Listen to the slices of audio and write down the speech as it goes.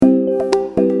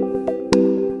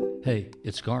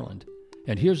It's Garland,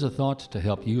 and here's a thought to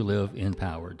help you live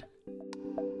empowered.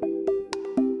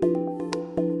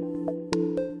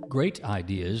 Great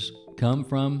ideas come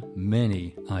from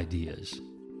many ideas.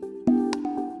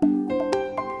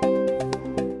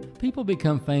 People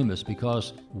become famous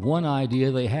because one idea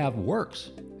they have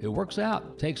works. It works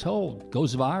out, takes hold,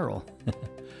 goes viral.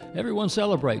 Everyone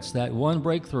celebrates that one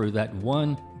breakthrough, that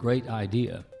one great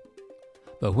idea.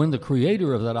 But when the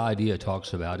creator of that idea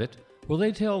talks about it, well,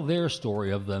 they tell their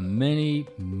story of the many,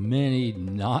 many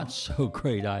not so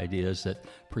great ideas that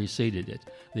preceded it,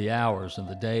 the hours and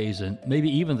the days and maybe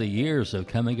even the years of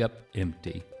coming up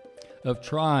empty, of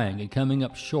trying and coming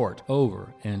up short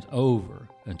over and over,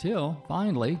 until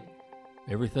finally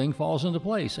everything falls into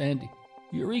place and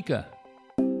eureka!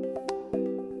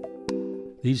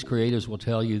 These creatives will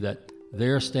tell you that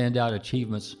their standout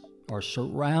achievements are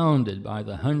surrounded by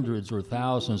the hundreds or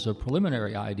thousands of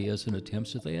preliminary ideas and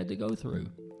attempts that they had to go through.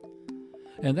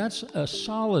 And that's a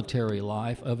solitary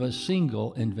life of a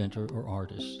single inventor or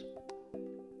artist.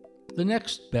 The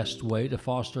next best way to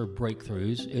foster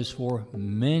breakthroughs is for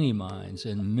many minds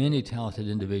and many talented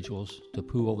individuals to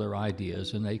pool their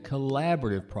ideas in a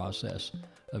collaborative process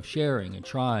of sharing and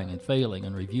trying and failing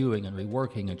and reviewing and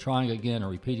reworking and trying again and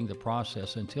repeating the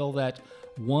process until that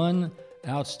one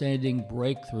outstanding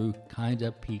breakthrough kind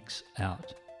of peaks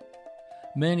out.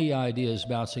 Many ideas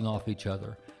bouncing off each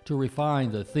other to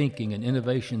refine the thinking and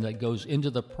innovation that goes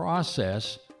into the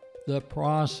process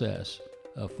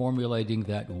of formulating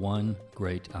that one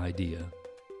great idea.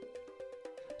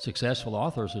 Successful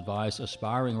authors advise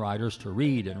aspiring writers to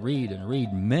read and read and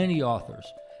read many authors,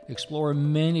 explore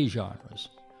many genres,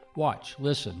 watch,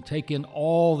 listen, take in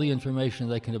all the information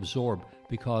they can absorb,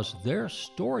 because their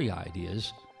story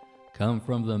ideas come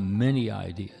from the many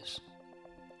ideas.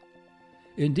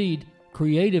 Indeed,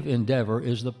 creative endeavor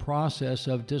is the process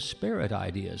of disparate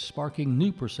ideas, sparking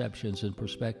new perceptions and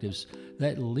perspectives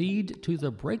that lead to the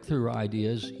breakthrough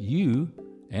ideas you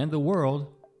and the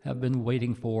world have been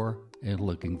waiting for and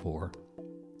looking for.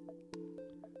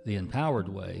 The empowered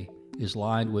way is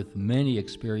lined with many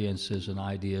experiences and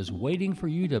ideas waiting for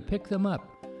you to pick them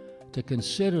up, to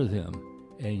consider them,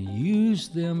 and use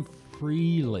them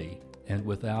freely and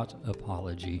without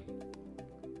apology.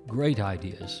 Great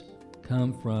ideas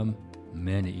come from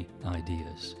many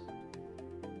ideas.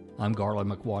 I'm Garland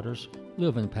McWaters.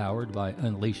 Live empowered by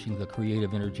unleashing the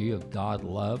creative energy of God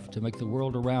love to make the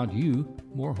world around you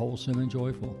more wholesome and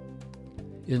joyful.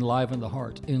 Enliven the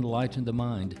heart, enlighten the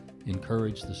mind,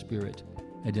 encourage the spirit,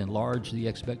 and enlarge the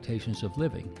expectations of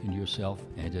living in yourself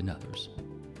and in others.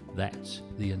 That's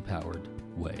the empowered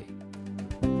way.